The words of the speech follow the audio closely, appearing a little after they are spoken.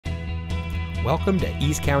Welcome to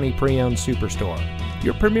East County Pre-Owned Superstore,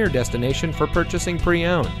 your premier destination for purchasing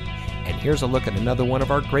pre-owned. And here's a look at another one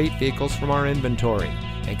of our great vehicles from our inventory.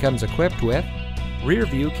 It comes equipped with rear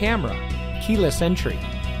view camera, keyless entry,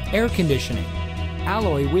 air conditioning,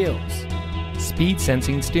 alloy wheels, speed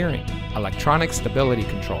sensing steering, electronic stability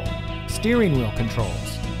control, steering wheel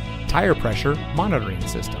controls, tire pressure monitoring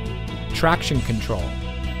system, traction control,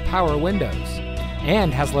 power windows,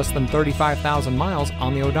 and has less than 35,000 miles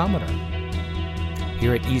on the odometer.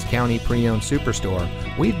 Here at East County Pre-Owned Superstore,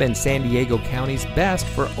 we've been San Diego County's best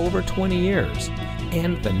for over 20 years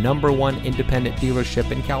and the #1 independent dealership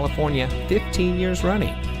in California 15 years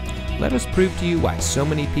running. Let us prove to you why so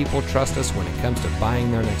many people trust us when it comes to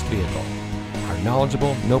buying their next vehicle. Our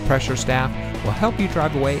knowledgeable, no-pressure staff will help you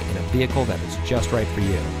drive away in a vehicle that is just right for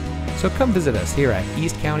you. So come visit us here at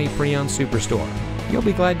East County Pre-Owned Superstore. You'll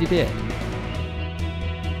be glad you did.